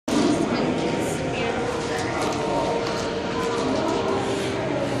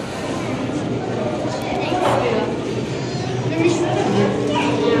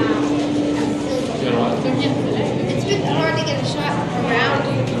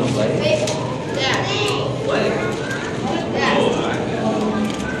Pressure.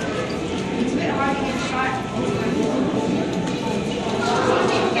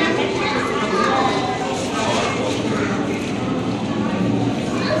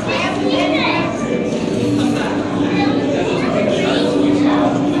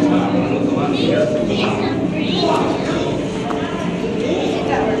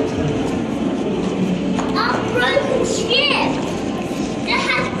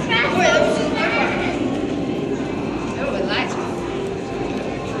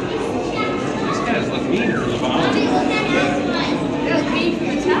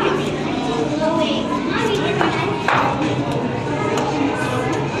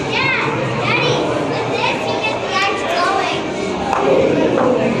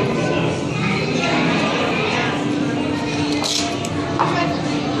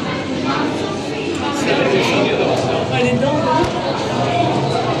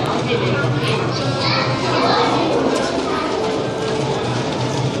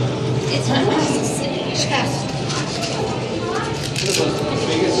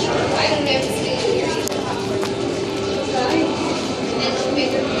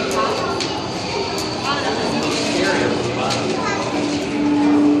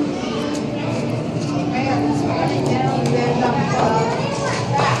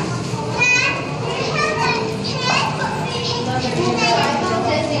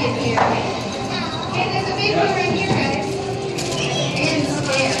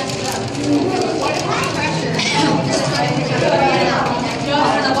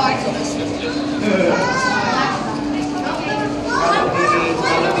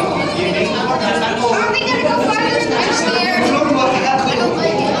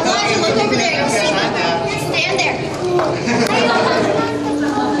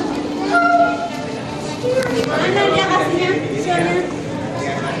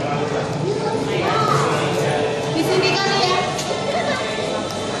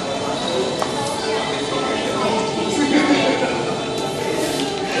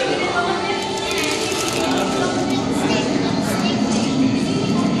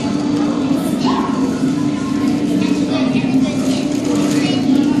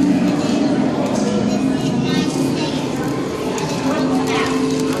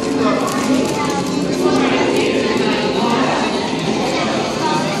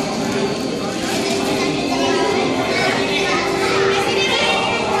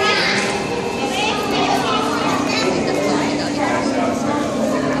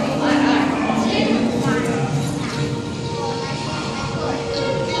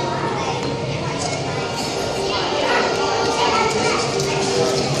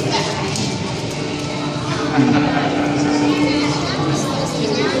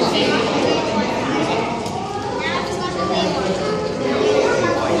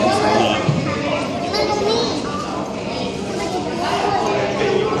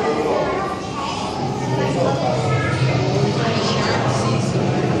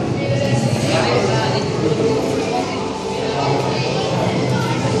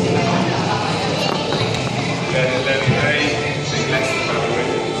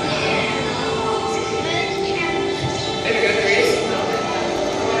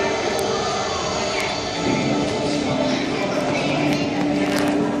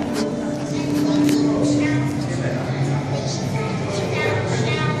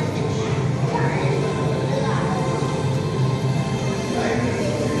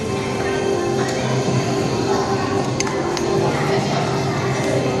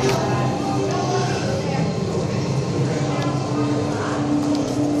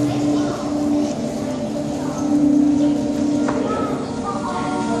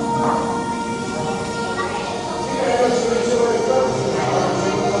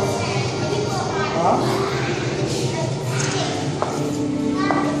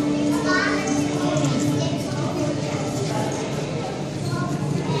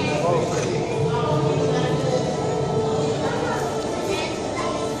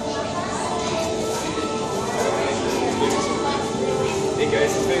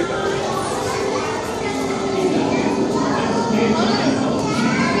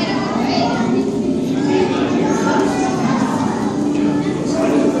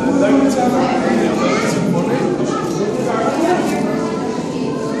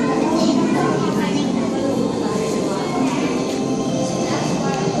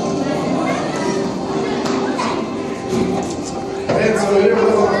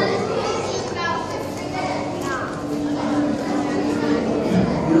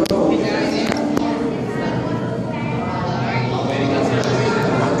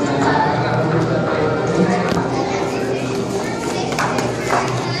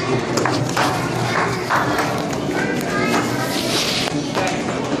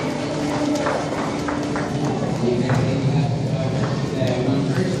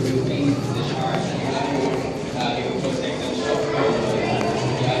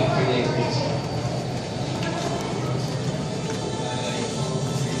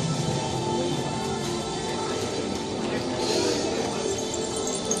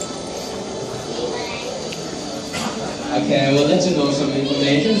 Okay, well, let's know some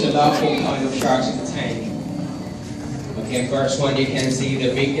information about what kind of sharks in the tank. Okay, first one you can see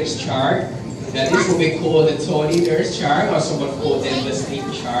the biggest shark. Now this will be called the tawny nurse shark, or someone called them the sleep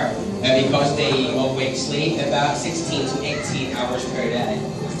shark, because they always sleep about 16 to 18 hours per day.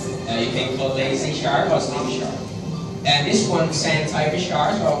 You can call lazy shark or sleep shark. And this one, sand tiger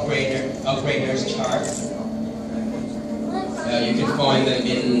shark or gray nurse shark. You can find them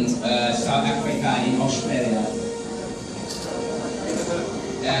in South Africa and in Australia.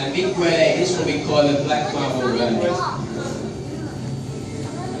 And big gray, this will be called the black marble ray.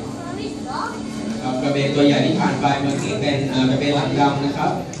 กระเบนตัวใหญ่ที่ผ่านไปเมื่อกี้เป็นกระเบนหลังดำนะครั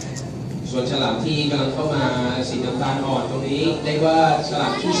บส่วนฉลามที่กำลังเข้ามาสีน้ำตาลอ่อนตรงนี้เรียกว่าฉลา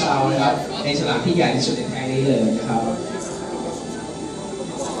มขี้เซานะครับเป็นฉลามที่ใหญ่ที่สุดในแท้งนี้เลยนะครับ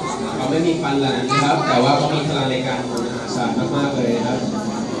เขาไม่มีฟันหลังนะครับแต่ว่าเขามีพลังในการหมุนมหาศาลมากๆเลยนะครับ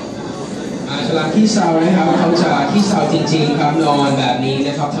ฉลามขี้เซานะครับเขาจะขี้เซาจริงๆครับนอนแบบนี้น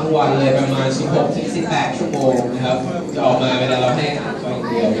ะครับทั้งวันเลยประมาณ 16-18 ชั่วโมงนะครับจะออกมาเวลาเราให้อาหารเขาอย่าง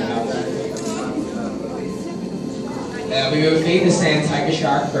เดียวนะครับ we will feed the sand tiger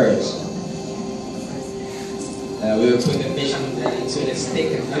shark first. We will put the fish into the stick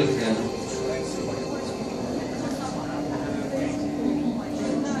and feed them.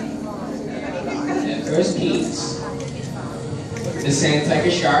 First piece. The sand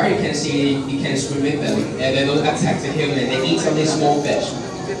tiger shark, you can see, you can swim with them, and they don't attack the human. They eat only small fish.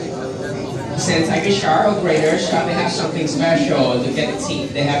 Sand tiger shark or gray nurse shark, they have something special. Look at the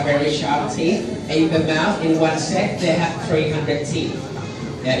teeth. They have very sharp teeth. In the mouth, in one set, they have 300 teeth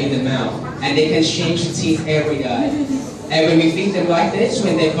in the mouth. And they can change the teeth every day. And when we feed them like this,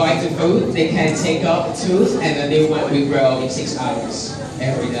 when they bite the food, they can take out the tooth and the new one will grow in 6 hours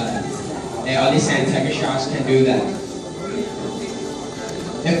every day. And only sand tiger sharks can do that.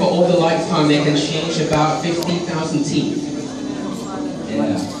 And for all the lifetime, they can change about 50,000 teeth.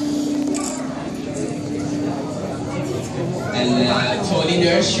 Yeah. And tawny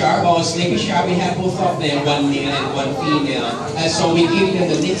nurse shark or sleepy shark, we have both of them, one male and one female. So we give them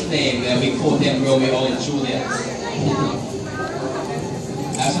the nickname, and we call them Romeo and Juliet.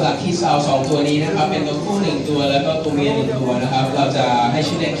 สำหรับขี้เซา2 ตัวนี้นะครับเป็นตัวผู้1 ตัวแล้วก็ตัวเมีย1 ตัวนะครับเราจะให้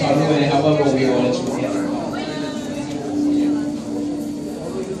ชื่อเล่นเขาด้วยนะครับว่า Romeo และ Juliet.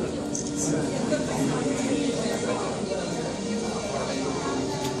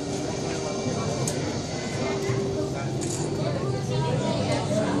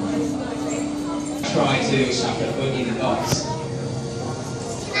 Try to suck the food in the box.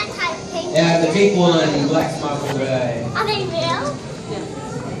 Yeah, the big one, black marble ray. Are they real?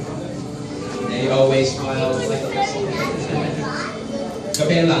 They always smile like this. ก็เ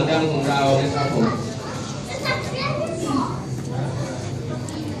ป็นหลังดำของเรานะครับผม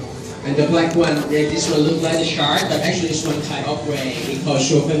And the black one, this one look like a shark, but actually this one type of ray because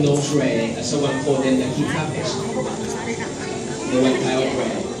short nose ray. Someone called them the kita fish. The one type of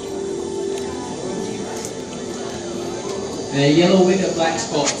ray. The yellow with the black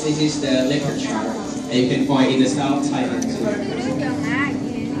spots, this is the leopard shark. And you can find in the South Thailand too.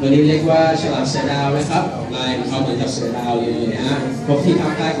 ตัวนี้เรียกว่าฉลามเสือดาวนะครับลายของเขาเหมือนกับเสือดาวเลยนะพบที่ภา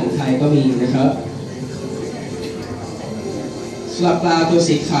คใต้ของไทยก็มีนะครับสำหรับปลาตัว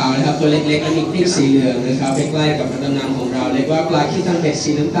สีขาวนะครับตัวเล็กๆและมีครีบสีเหลืองนะครับใกล้ๆกับตำนานของเราเรียกว่าปลาขี้ตังเป็ด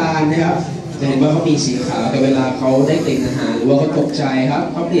สีน้ำตาลนะครับจะเห็นว่าเขามีสีขาวแต่เวลาเขาได้กลิ่นอาหารหรือว่าเขาตกใจครับ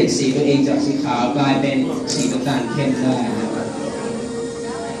เขาเปลี่ยนสีตัวเองจากสีขาวกลายเป็นสีน้ำตาลเข้มได้นะครับ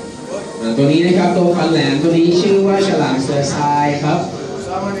ตัวนี้นะครับตัวฟันแหลมตัวนี้ชื่อว่าฉลามเสือทรายครับ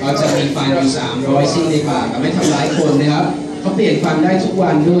เขาจะมีฟันอยู่300 ซี่ในปากไม่ทำร้ายคนนะครับเขาเปลี่ยนฟันได้ทุกวั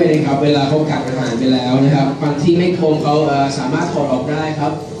นด้วยนะครับเวลาเขากัดอาหารไปแล้วนะครับฟันที่ไม่คมเขาสามารถถอดออกได้ครั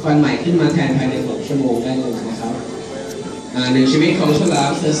บฟันใหม่ขึ้นมาแทนภายใน6 ชั่วโมงได้เลยนะครับ1 ชีวิตของฉลา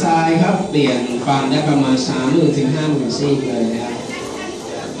มเสือทรายครับเปลี่ยนฟันได้ประมาณ 30,000 ถึง 50,000 ซี่เลยนะครับ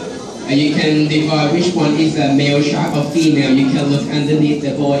And you can divide which one is a male shark or female. You can look underneath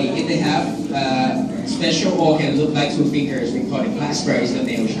the body. If they have special organ look like 2 fingers, we call it claspher is the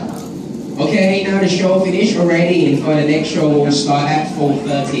male shark. Okay, now the show finished already, and for the next show we'll start at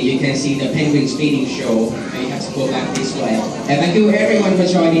 4:30. You can see the penguins feeding show. And you have to go back this way. And thank you everyone for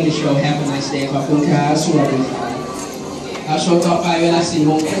joining the show. Have a nice day. ขอบคุณครับสวัสดีครับโชว์ต่อไปเวลา 4 โม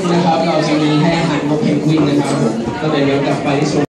งครึ่งนะครับเราจะมีให้อาหารนกเพนกวินนะครับผมก็เดี๋ยวกลับไปที่